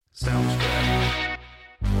Sounds good.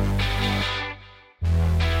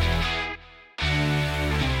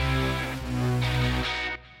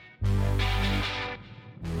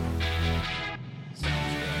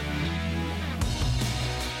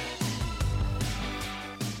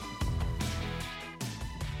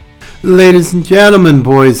 Ladies and gentlemen,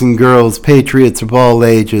 boys and girls, patriots of all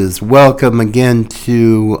ages, welcome again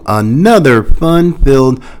to another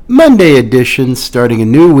fun-filled Monday edition starting a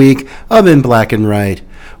new week of In Black and Right.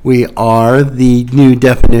 We are the new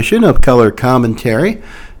definition of color commentary,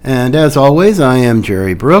 and as always, I am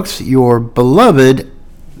Jerry Brooks, your beloved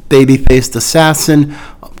baby-faced assassin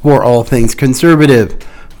for all things conservative,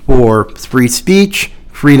 for free speech,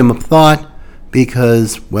 freedom of thought,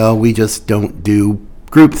 because, well, we just don't do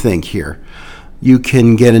groupthink here. You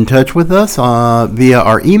can get in touch with us via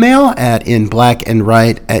our email at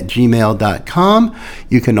inblackandright@gmail.com.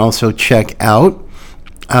 You can also check out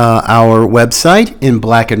our website,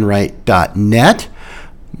 inblackandright.net.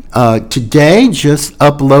 Today, just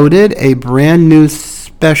uploaded a brand new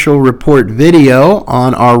special report video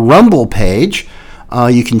on our Rumble page.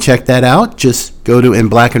 You can check that out. Just go to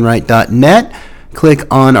inblackandright.net, click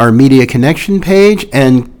on our media connection page,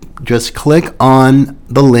 and just click on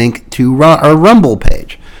the link to our Rumble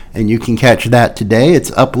page, and you can catch that today.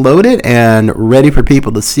 It's uploaded and ready for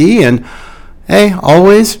people to see. And hey,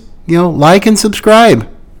 always, like and subscribe.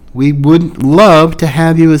 We would love to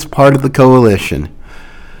have you as part of the coalition.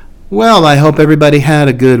 Well, I hope everybody had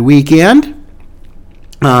a good weekend.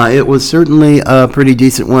 It was certainly a pretty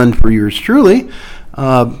decent one for yours truly.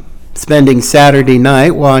 Spending Saturday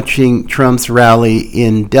night watching Trump's rally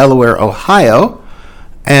in Delaware, Ohio,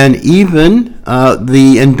 and even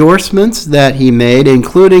the endorsements that he made,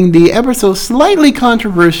 including the ever so slightly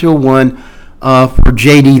controversial one for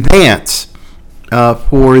J.D. Vance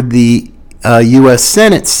for the U.S.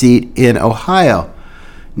 Senate seat in Ohio.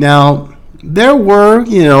 Now, there were,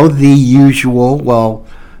 the usual,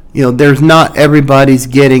 there's not everybody's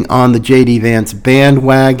getting on the J.D. Vance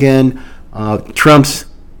bandwagon. Trump's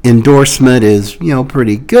endorsement is,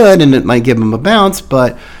 pretty good, and it might give him a bounce,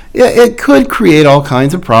 but it could create all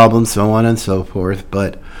kinds of problems, so on and so forth.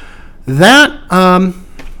 But that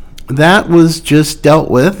was just dealt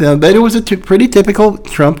with. But it was a pretty typical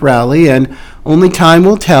Trump rally, and only time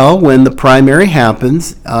will tell when the primary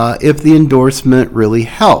happens if the endorsement really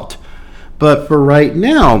helped. But for right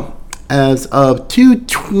now, as of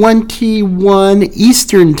 2:21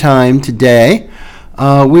 Eastern Time today,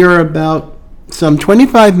 we are about some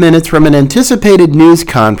 25 minutes from an anticipated news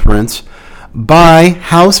conference by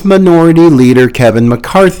House Minority Leader Kevin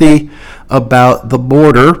McCarthy about the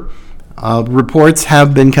border. Reports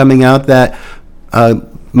have been coming out that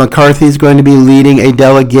McCarthy is going to be leading a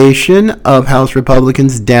delegation of House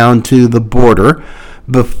Republicans down to the border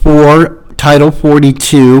before Title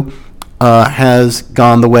 42 has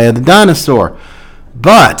gone the way of the dinosaur.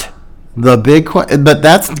 But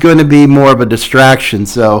that's going to be more of a distraction.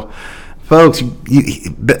 So, folks,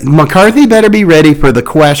 McCarthy better be ready for the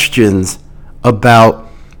questions about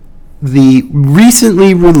the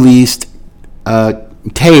recently released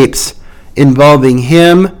tapes involving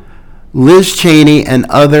him, Liz Cheney, and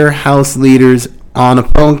other House leaders on a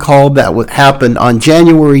phone call that happened on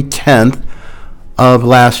January 10th of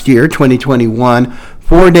last year, 2021,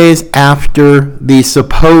 4 days after the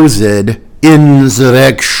supposed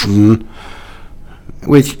insurrection,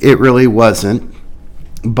 which it really wasn't.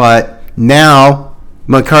 But now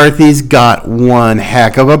McCarthy's got one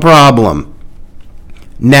heck of a problem.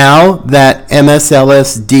 Now that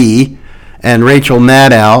MSLSD and Rachel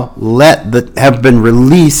Maddow have been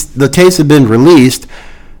released, the tapes have been released,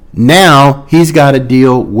 now he's got to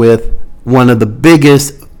deal with one of the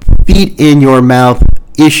biggest feet-in-your-mouth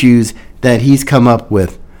issues that he's come up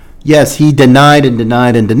with. Yes, he denied and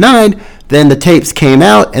denied and denied, then the tapes came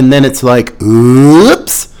out, and then it's like,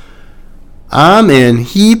 oops, I'm in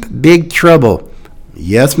heap big trouble.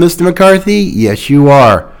 Yes, Mr. McCarthy, yes you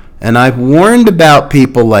are. And I've warned about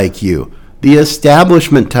people like you, the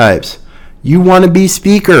establishment types. You want to be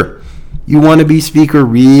speaker. You want to be speaker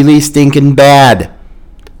really stinking bad.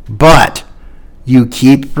 But you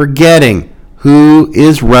keep forgetting who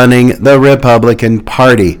is running the Republican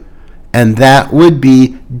Party. And that would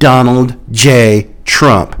be Donald J.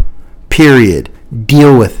 Trump. Period.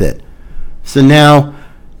 Deal with it. So now,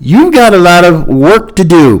 you've got a lot of work to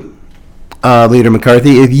do, Leader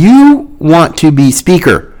McCarthy. If you want to be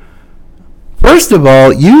speaker, first of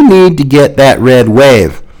all, you need to get that red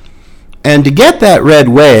wave. And to get that red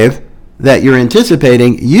wave that you're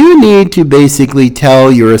anticipating, you need to basically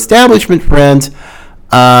tell your establishment friends,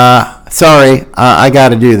 sorry, I got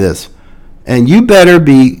to do this. And you better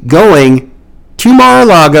be going to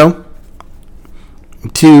Mar-a-Lago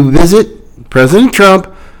to visit President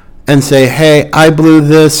Trump and say, hey, I blew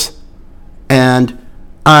this, and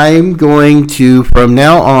I'm going to, from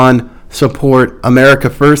now on, support America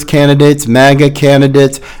First candidates, MAGA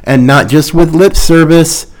candidates, and not just with lip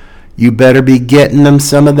service. You better be getting them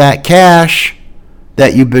some of that cash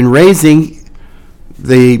that you've been raising.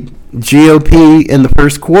 The GOP in the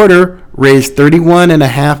first quarter raised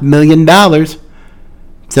 $31.5 million.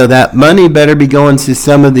 So that money better be going to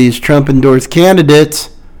some of these Trump-endorsed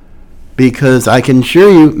candidates, because I can assure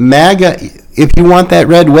you, MAGA, if you want that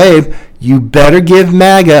red wave, you better give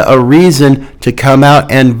MAGA a reason to come out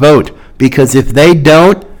and vote. Because if they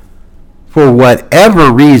don't, for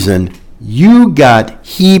whatever reason, you got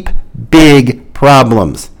heap big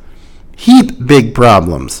problems. Heap big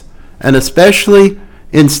problems. And especially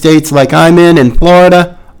in states like I'm in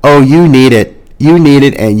Florida, oh, you need it. You need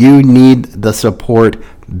it, and you need the support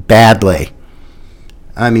badly.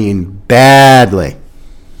 I mean, badly.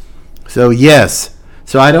 So, yes.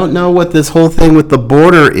 So I don't know what this whole thing with the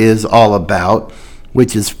border is all about,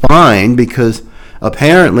 which is fine, because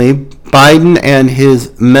apparently Biden and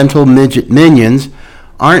his mental midget minions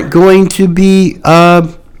aren't going to be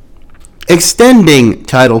extending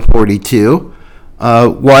Title 42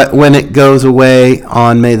 when it goes away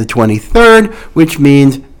on May the 23rd, which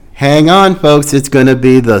means, hang on, folks, it's going to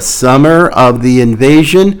be the summer of the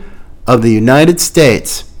invasion of the United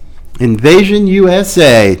States. Invasion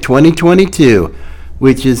USA 2022,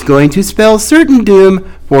 which is going to spell certain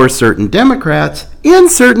doom for certain Democrats in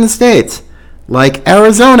certain states, like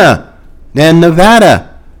Arizona and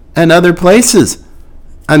Nevada and other places.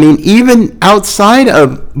 I mean, even outside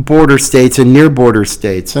of border states and near border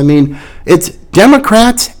states. I mean, it's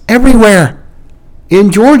Democrats everywhere.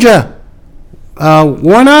 In Georgia,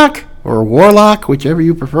 Warnock or Warlock, whichever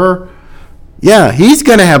you prefer, yeah, he's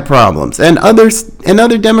going to have problems. And other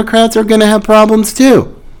Democrats are going to have problems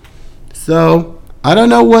too. So I don't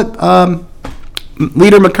know what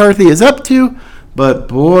Leader McCarthy is up to, but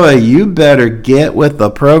boy, you better get with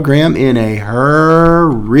the program in a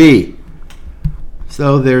hurry.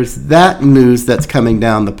 So there's that news that's coming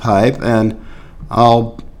down the pipe, and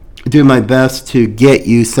I'll do my best to get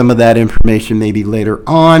you some of that information maybe later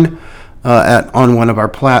on on one of our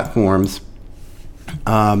platforms.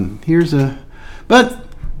 But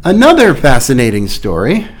another fascinating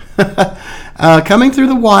story coming through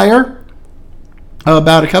the wire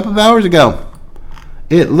about a couple of hours ago.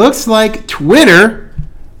 It looks like Twitter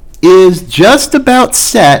is just about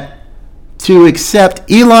set to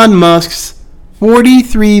accept Elon Musk's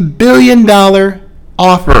 $43 billion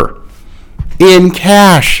offer in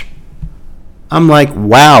cash. I'm like,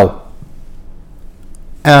 wow.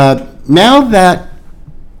 Now that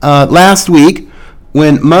last week,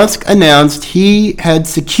 when Musk announced he had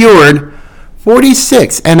secured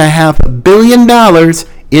 $46.5 billion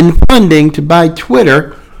in funding to buy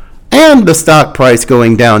Twitter, and the stock price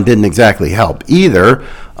going down didn't exactly help either.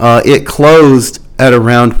 It closed at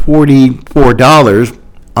around $44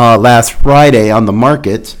 last Friday on the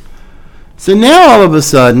markets. So now all of a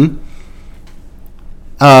sudden,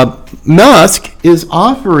 Musk is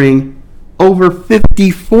offering over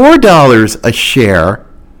 $54 a share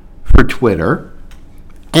for Twitter.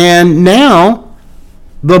 And now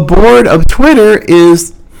the board of Twitter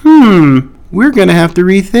is, we're going to have to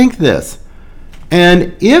rethink this.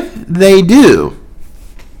 And if they do,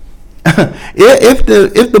 if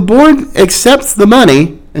the board accepts the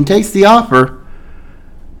money and takes the offer,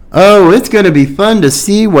 oh, it's going to be fun to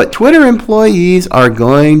see what Twitter employees are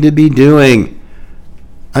going to be doing.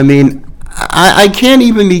 I mean, I can't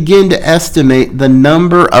even begin to estimate the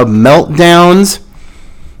number of meltdowns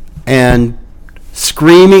and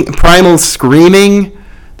primal screaming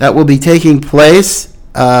that will be taking place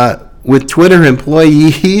with Twitter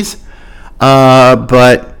employees.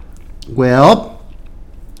 But, well,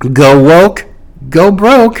 go woke, go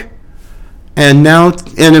broke. And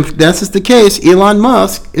if this is the case, Elon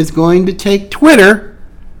Musk is going to take Twitter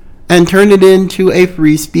and turn it into a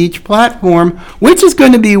free speech platform, which is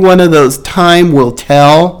going to be one of those time will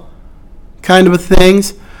tell kind of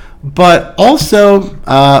things. But also,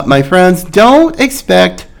 my friends, don't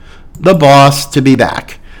expect the boss to be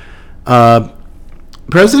back.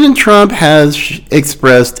 President Trump has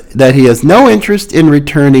expressed that he has no interest in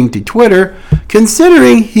returning to Twitter,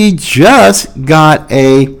 considering he just got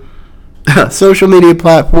a social media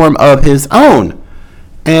platform of his own.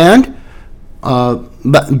 And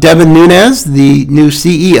Devin Nunes, the new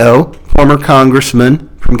CEO, former congressman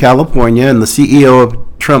from California and the CEO of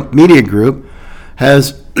Trump Media Group,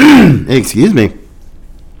 has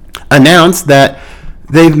announced that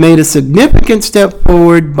they've made a significant step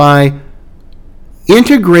forward by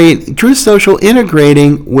Truth Social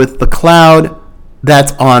integrating with the cloud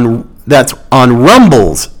that's on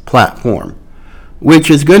Rumble's platform, which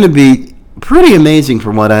is going to be pretty amazing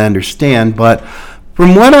from what I understand. But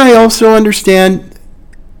from what I also understand,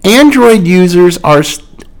 Android users are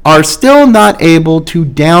still not able to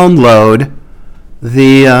download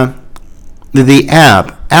the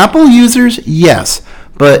app. Apple users, yes,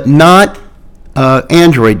 but not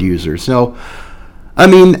Android users. So,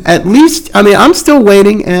 I'm still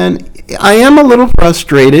waiting, and I am a little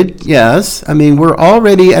frustrated, yes. We're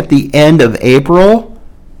already at the end of April,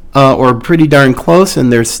 or pretty darn close,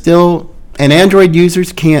 and Android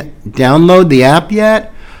users can't download the app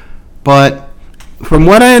yet. But from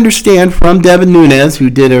what I understand from Devin Nunes, who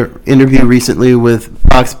did an interview recently with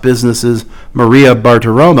Fox Business's Maria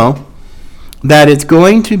Bartiromo, that it's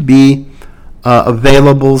going to be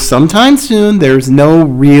available sometime soon. There's no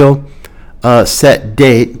real set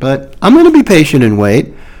date, but I'm going to be patient and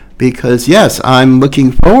wait because, yes, I'm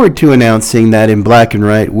looking forward to announcing that In Black and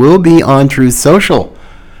Right will be on Truth Social,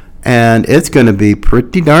 and it's going to be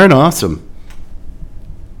pretty darn awesome.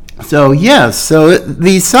 So, yes,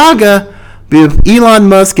 the saga of Elon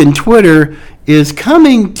Musk and Twitter is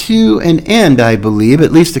coming to an end, I believe,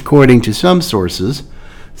 at least according to some sources.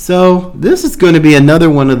 So this is going to be another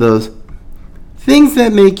one of those things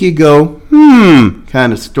that make you go,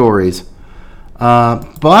 kind of stories.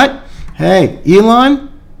 But, hey,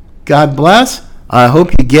 Elon, God bless. I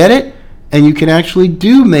hope you get it, and you can actually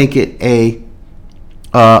make it a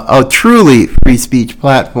truly free speech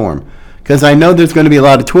platform. Because I know there's going to be a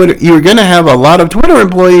lot of Twitter. You're going to have a lot of Twitter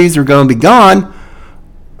employees who are going to be gone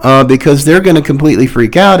because they're going to completely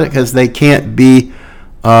freak out because they can't be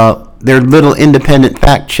their little independent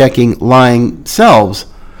fact-checking lying selves.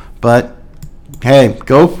 But, hey,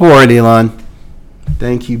 go for it, Elon.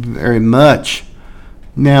 Thank you very much.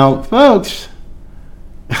 Now, folks,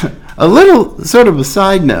 a little sort of a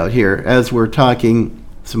side note here as we're talking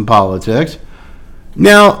some politics.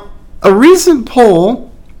 Now, a recent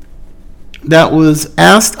poll that was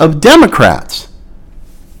asked of Democrats,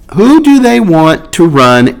 who do they want to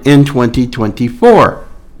run in 2024?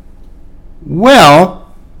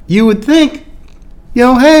 Well, you would think,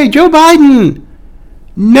 hey, Joe Biden.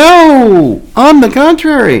 No, on the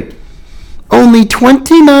contrary. Only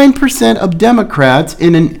 29% of Democrats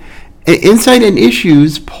in an Insight and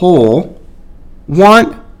Issues poll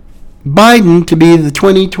want Biden to be the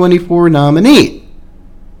 2024 nominee.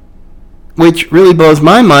 Which really blows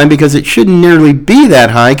my mind because it shouldn't nearly be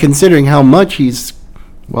that high considering how much he's,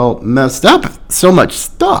 messed up so much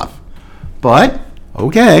stuff. But,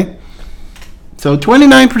 okay. So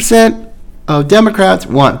 29% of Democrats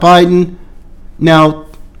want Biden. Now,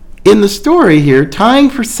 in the story here, tying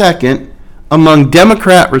for second among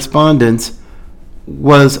Democrat respondents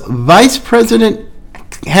was Vice President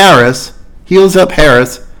Harris, heels up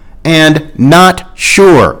Harris, and not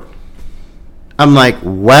sure. I'm like,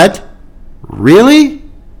 what? Really?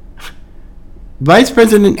 Vice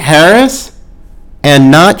President Harris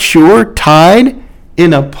and not sure tied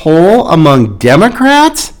in a poll among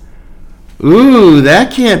Democrats? Ooh,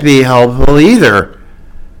 that can't be helpful either.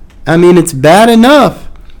 It's bad enough.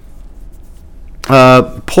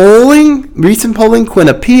 Recent polling,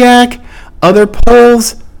 Quinnipiac, other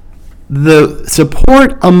polls, the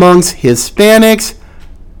support amongst Hispanics.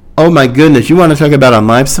 Oh my goodness, you want to talk about on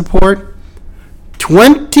live support?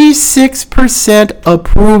 26%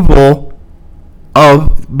 approval of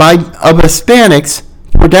Hispanics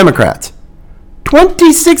for Democrats.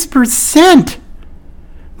 26%.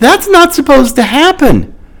 That's not supposed to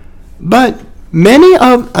happen. But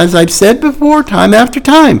as I've said before, time after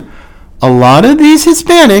time, a lot of these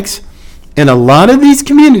Hispanics in a lot of these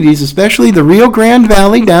communities, especially the Rio Grande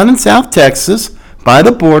Valley down in South Texas by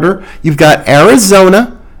the border, you've got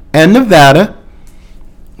Arizona and Nevada,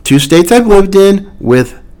 two states I've lived in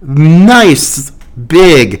with nice,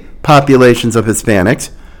 big populations of Hispanics.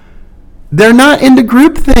 They're not into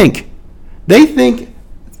groupthink. They think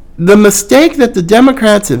the mistake that the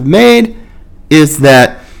Democrats have made is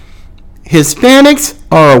that Hispanics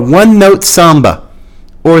are a one-note samba,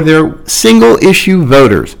 or they're single-issue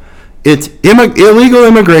voters. It's illegal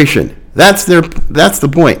immigration. That's the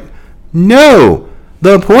point. No,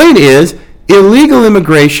 the point is illegal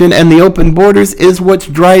immigration and the open borders is what's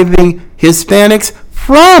driving Hispanics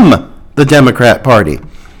from the Democrat Party.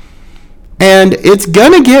 And it's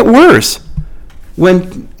going to get worse.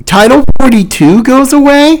 When Title 42 goes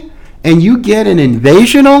away and you get an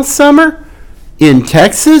invasion all summer in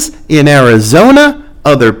Texas, in Arizona,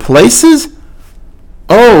 other places,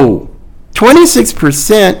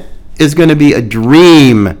 26% is going to be a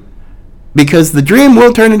dream, because the dream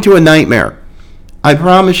will turn into a nightmare. I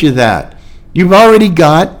promise you that. You've already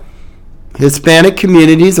got Hispanic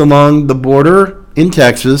communities along the border in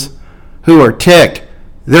Texas who are ticked.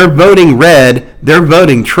 They're voting red. They're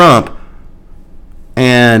voting Trump.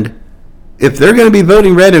 And if they're going to be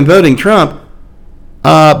voting red and voting Trump,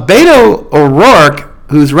 Beto O'Rourke,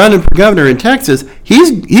 who's running for governor in Texas,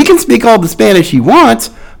 he can speak all the Spanish he wants,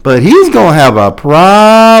 but he's going to have a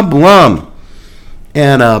problem,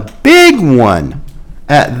 and a big one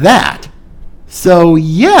at that. So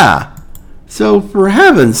yeah, so for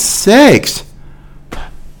heaven's sakes,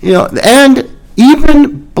 and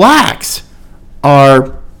even blacks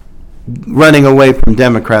are running away from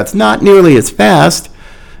Democrats, not nearly as fast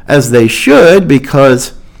as they should,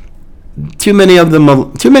 because too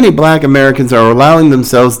many black Americans are allowing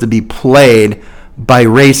themselves to be played by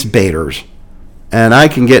race baiters. And I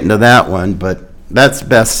can get into that one, but that's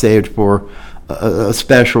best saved for a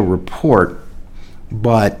special report.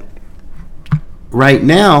 But right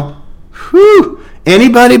now,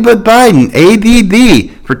 anybody but Biden,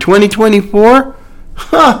 ABB for 2024,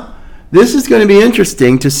 this is going to be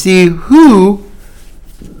interesting to see who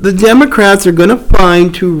the Democrats are going to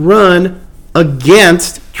find to run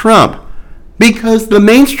against Trump. Because the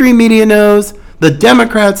mainstream media knows, the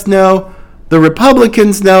Democrats know, the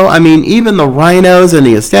Republicans know, even the rhinos and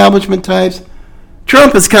the establishment types,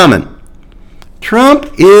 Trump is coming.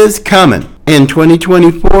 Trump is coming in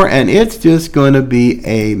 2024, and it's just going to be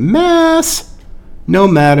a mess no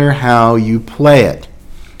matter how you play it.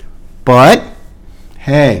 But,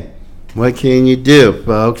 hey, what can you do,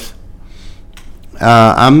 folks?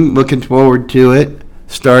 I'm looking forward to it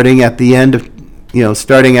starting at the end of,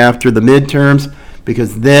 starting after the midterms,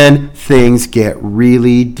 because then things get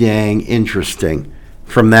really dang interesting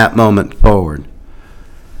from that moment forward.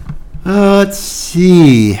 Let's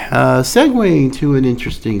see. Segueing to an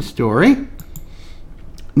interesting story.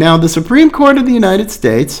 Now, the Supreme Court of the United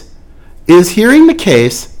States is hearing the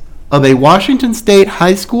case of a Washington State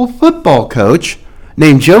high school football coach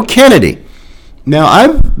named Joe Kennedy. Now,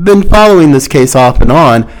 I've been following this case off and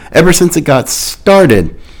on ever since it got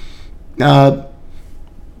started.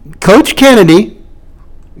 Coach Kennedy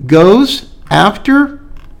goes after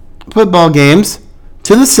football games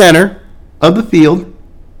to the center of the field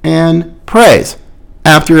and prays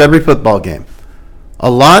after every football game. A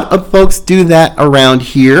lot of folks do that around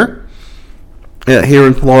here. Here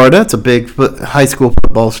in Florida, it's a big high school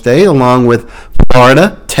football state, along with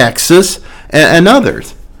Florida, Texas, and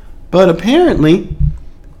others. But apparently,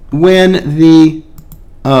 when the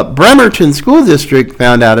Bremerton School District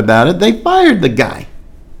found out about it, they fired the guy.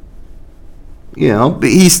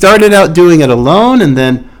 He started out doing it alone, and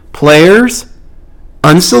then players,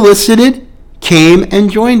 unsolicited, came and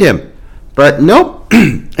joined him. But nope.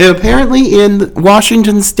 Apparently in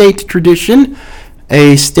Washington State tradition,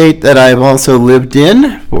 a state that I've also lived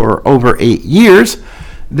in for over 8 years,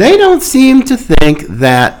 they don't seem to think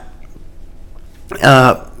that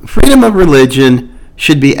freedom of religion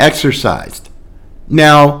should be exercised.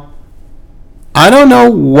 Now, I don't know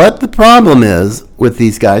what the problem is with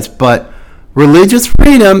these guys, but religious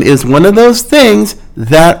freedom is one of those things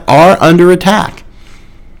that are under attack.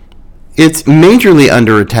 It's majorly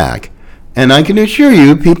under attack. And I can assure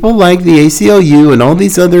you, people like the ACLU and all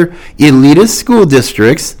these other elitist school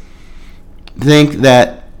districts think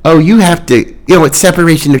that, you have to, it's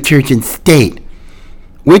separation of church and state,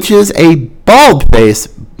 which is a bald-faced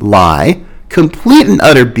lie, complete and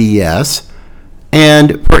utter BS.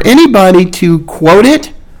 And for anybody to quote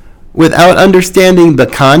it without understanding the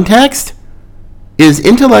context is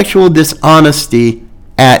intellectual dishonesty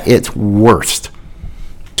at its worst.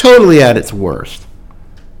 Totally at its worst.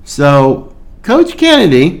 So, Coach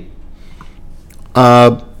Kennedy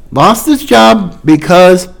lost his job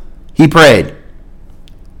because he prayed.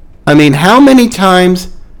 How many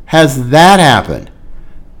times has that happened?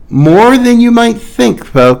 More than you might think,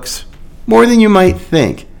 folks. More than you might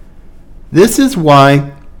think. This is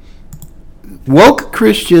why woke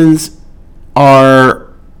Christians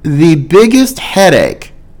are the biggest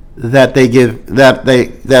headache that they give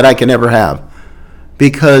that I can ever have.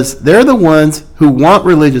 Because they're the ones who want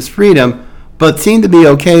religious freedom, but seem to be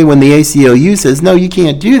okay when the ACLU says, no, you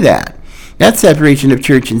can't do that. That's separation of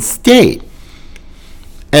church and state.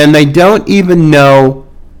 And they don't even know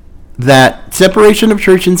that separation of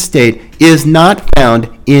church and state is not found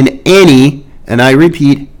in any, and I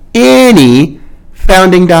repeat, any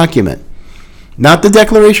founding document. Not the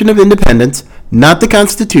Declaration of Independence, not the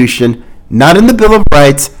Constitution, not in the Bill of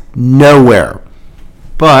Rights, nowhere.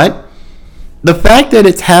 But the fact that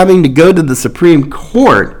it's having to go to the Supreme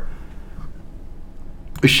Court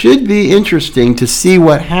should be interesting to see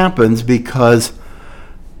what happens, because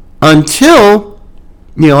until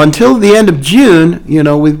until the end of June,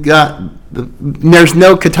 we've got there's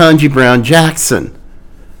no Ketanji Brown Jackson.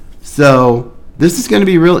 So this is going to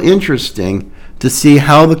be real interesting to see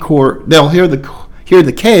how the court, they'll hear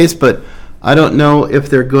the case, but I don't know if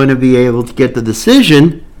they're going to be able to get the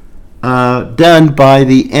decision done by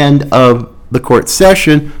the end of the court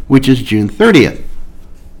session, which is June 30th.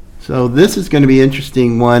 So this is going to be an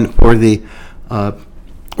interesting one for the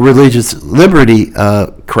religious liberty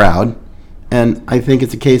crowd, and I think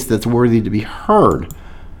it's a case that's worthy to be heard.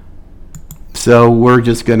 So we're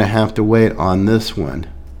just going to have to wait on this one.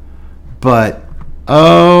 But,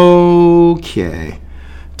 okay.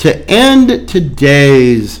 To end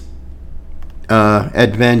today's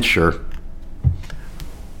adventure,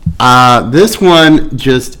 this one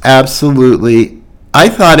just absolutely, I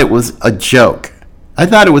thought it was a joke. I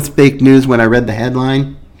thought it was fake news when I read the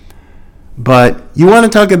headline. But you want to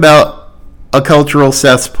talk about a cultural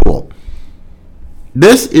cesspool.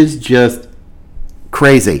 This is just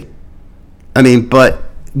crazy. I mean, but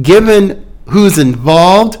given who's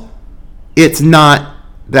involved, it's not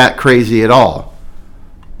that crazy at all.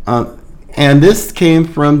 And this came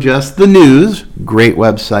from Just the News, great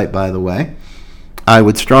website, by the way. I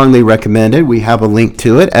would strongly recommend it. We have a link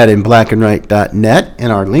to it at inblackandwhite.net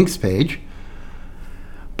in our links page.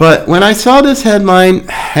 But when I saw this headline,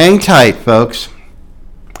 hang tight, folks.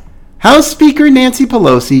 House Speaker Nancy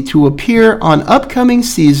Pelosi to appear on upcoming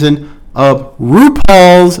season of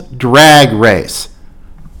RuPaul's Drag Race.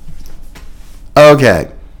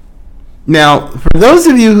 Okay. Now, for those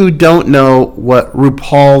of you who don't know what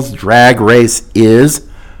RuPaul's Drag Race is,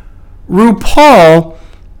 RuPaul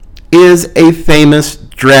is a famous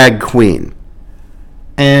drag queen.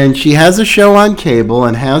 And she has a show on cable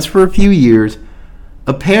and has for a few years.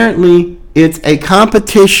 Apparently, it's a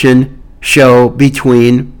competition show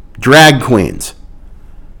between drag queens.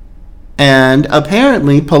 And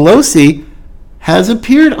apparently, Pelosi has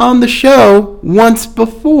appeared on the show once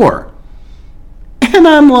before. And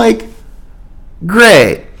I'm like,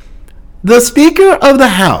 great. The Speaker of the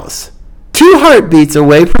House, 2 heartbeats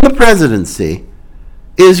away from the presidency,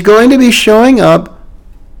 is going to be showing up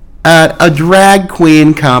at a drag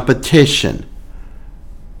queen competition.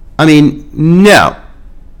 I mean, no.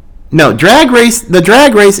 No, drag race, the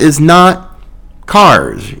drag race is not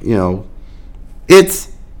Cars, It's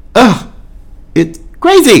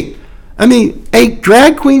crazy. I mean, a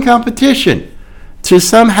drag queen competition to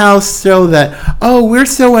somehow show that, we're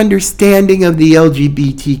so understanding of the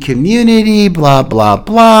LGBT community, blah, blah,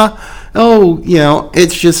 blah.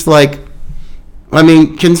 It's just like, I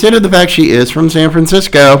mean, consider the fact she is from San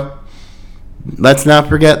Francisco. Let's not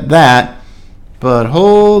forget that. But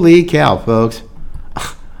holy cow, folks.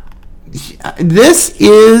 This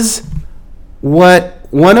is what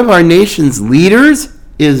one of our nation's leaders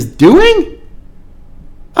is doing?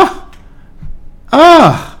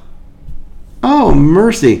 Oh,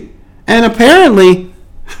 mercy. And apparently,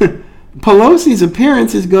 Pelosi's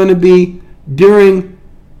appearance is going to be during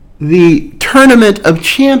the Tournament of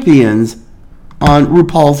Champions on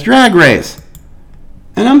RuPaul's Drag Race.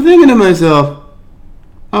 And I'm thinking to myself,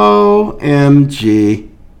 OMG,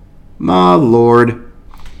 my Lord.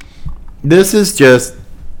 This is just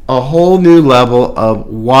a whole new level of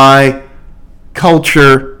why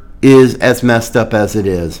culture is as messed up as it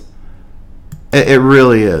is. It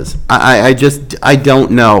really is. I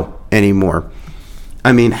don't know anymore.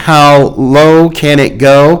 I mean, how low can it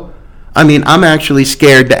go? I mean, I'm actually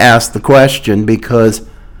scared to ask the question because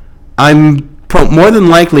I'm more than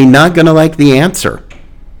likely not going to like the answer.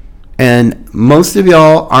 And most of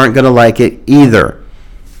y'all aren't going to like it either.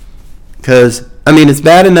 Because, I mean, it's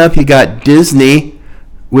bad enough you got Disney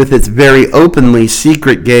with its very openly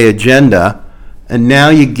secret gay agenda, and now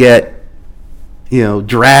you get,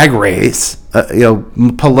 Drag Race,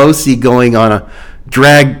 Pelosi going on a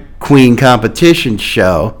drag queen competition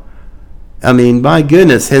show. I mean, my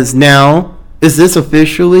goodness, is this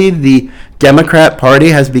officially the Democrat Party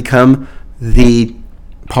has become the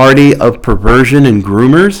party of perversion and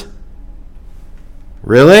groomers?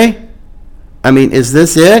 Really? I mean, is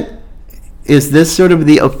this it? Is this sort of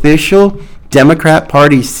the official Democrat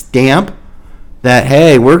Party stamp that,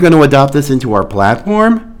 hey, we're going to adopt this into our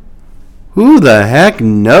platform? Who the heck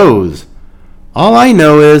knows? All I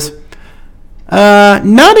know is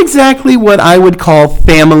not exactly what I would call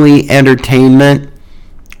family entertainment,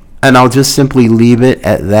 and I'll just simply leave it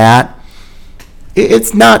at that.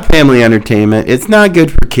 It's not family entertainment. It's not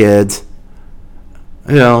good for kids.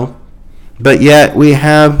 But yet we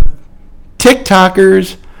have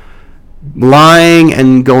TikTokers lying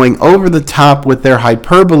and going over the top with their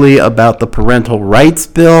hyperbole about the parental rights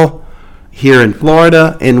bill here in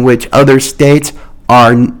Florida, in which other states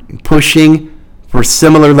are pushing for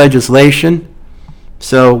similar legislation.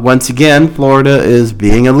 So once again, Florida is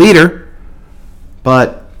being a leader.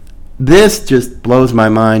 But this just blows my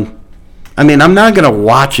mind. I mean, I'm not going to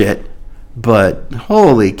watch it, but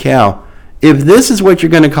holy cow. If this is what you're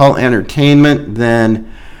going to call entertainment,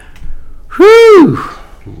 then whew,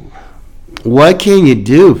 what can you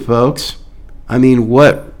do, folks? I mean,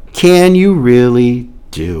 what can you really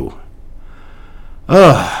do?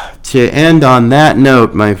 To end on that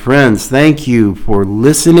note, my friends, thank you for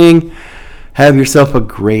listening. Have yourself a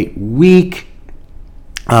great week.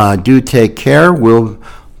 Do take care. We'll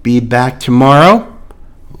be back tomorrow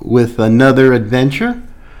with another adventure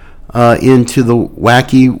into the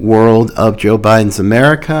wacky world of Joe Biden's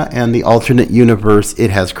America and the alternate universe it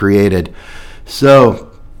has created.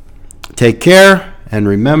 So, take care, and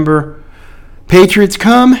remember, Patriots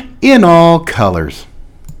come in all colors.